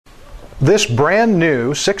This brand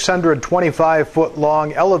new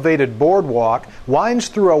 625-foot-long elevated boardwalk winds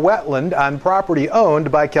through a wetland on property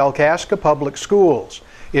owned by Kalkaska Public Schools.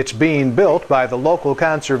 It's being built by the local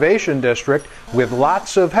conservation district with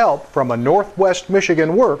lots of help from a Northwest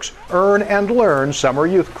Michigan Works Earn and Learn summer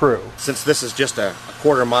youth crew. Since this is just a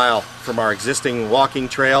quarter mile from our existing walking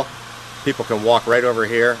trail, people can walk right over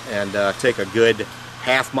here and take a good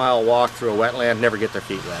half-mile walk through a wetland, never get their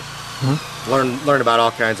feet wet. Learn about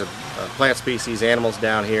all kinds of plant species, animals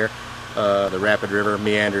down here. The Rapid River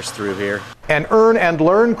meanders through here. An Earn and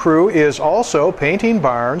Learn crew is also painting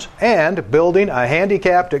barns and building a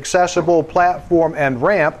handicapped accessible platform and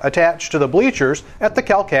ramp attached to the bleachers at the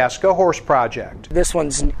Kalkaska Horse Project. This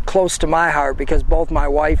one's close to my heart because both my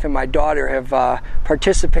wife and my daughter have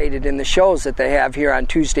participated in the shows that they have here on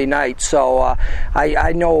Tuesday nights, so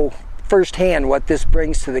I know firsthand what this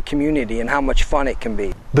brings to the community and how much fun it can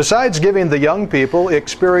be. Besides giving the young people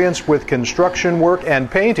experience with construction work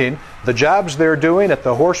and painting, the jobs they're doing at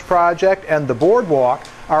the Horse Project and the Boardwalk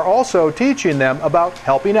are also teaching them about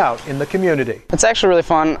helping out in the community. It's actually really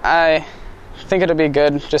fun. I think it'll be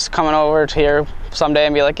good just coming over to here someday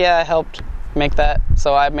and be like, yeah, I helped make that,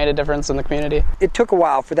 so I've made a difference in the community. It took a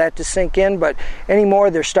while for that to sink in, but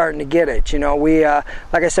anymore they're starting to get it. You know, we like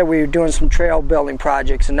I said, we were doing some trail building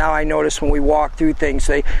projects, and now I notice when we walk through things,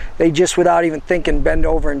 they just without even thinking bend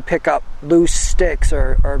over and pick up loose sticks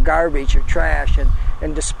or garbage or trash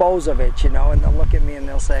and dispose of it, you know, and they'll look at me and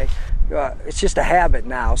they'll say, it's just a habit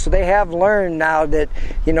now. So they have learned now that,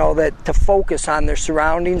 you know, that to focus on their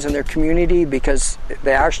surroundings and their community, because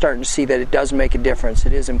they are starting to see that it does make a difference.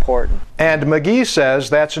 It is important. And McGee says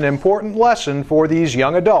that's an important lesson for these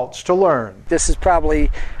young adults to learn. This has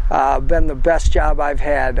probably been the best job I've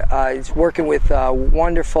had. It's working with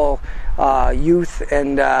wonderful youth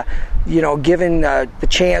and you know, given the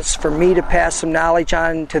chance for me to pass some knowledge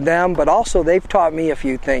on to them, but also they've taught me a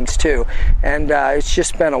few things too, and it's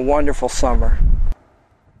just been a wonderful summer.